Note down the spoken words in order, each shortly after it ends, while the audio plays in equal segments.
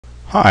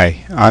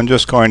Hi, I'm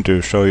just going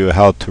to show you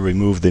how to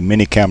remove the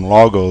ManyCam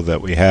logo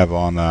that we have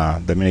on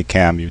the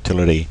ManyCam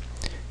utility.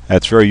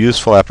 It's a very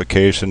useful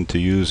application to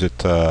use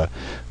it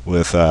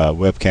with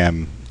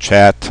webcam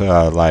chat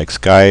like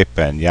Skype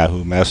and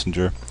Yahoo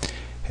Messenger.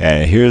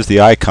 And here's the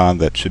icon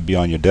that should be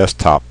on your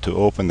desktop to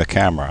open the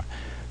camera.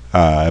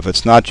 If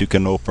it's not, you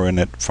can open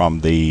it from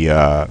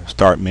the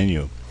start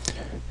menu.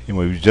 And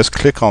we just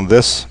click on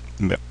this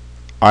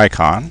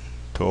icon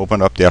to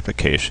open up the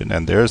application,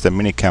 and there's the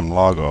ManyCam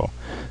logo.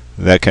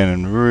 That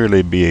can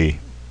really be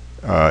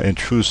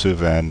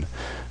intrusive and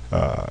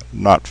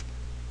not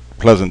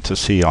pleasant to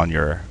see on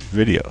your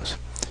videos.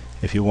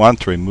 If you want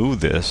to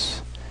remove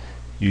this,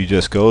 you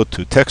just go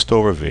to text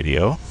over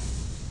video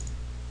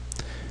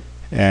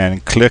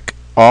and click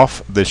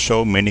off the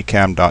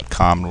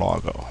showmanycam.com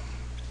logo,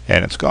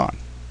 and it's gone.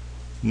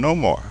 No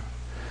more.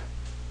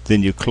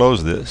 Then you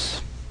close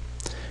this,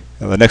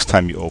 and the next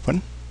time you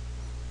open,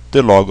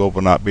 the logo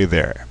will not be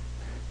there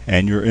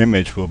and your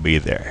image will be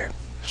there.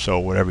 So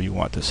whatever you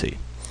want to see.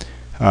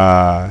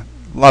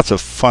 Lots of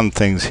fun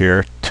things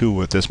here too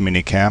with this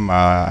ManyCam.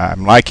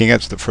 I'm liking it.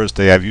 It's the first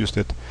day I've used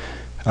it.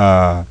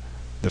 The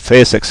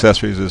face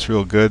accessories is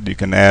real good. You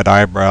can add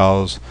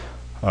eyebrows,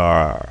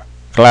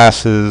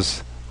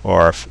 glasses,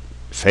 or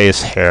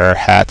face, hair,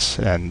 hats,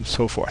 and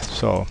so forth.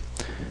 So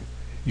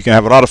you can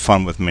have a lot of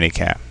fun with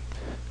ManyCam.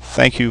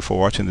 Thank you for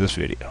watching this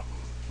video.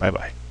 Bye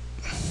bye.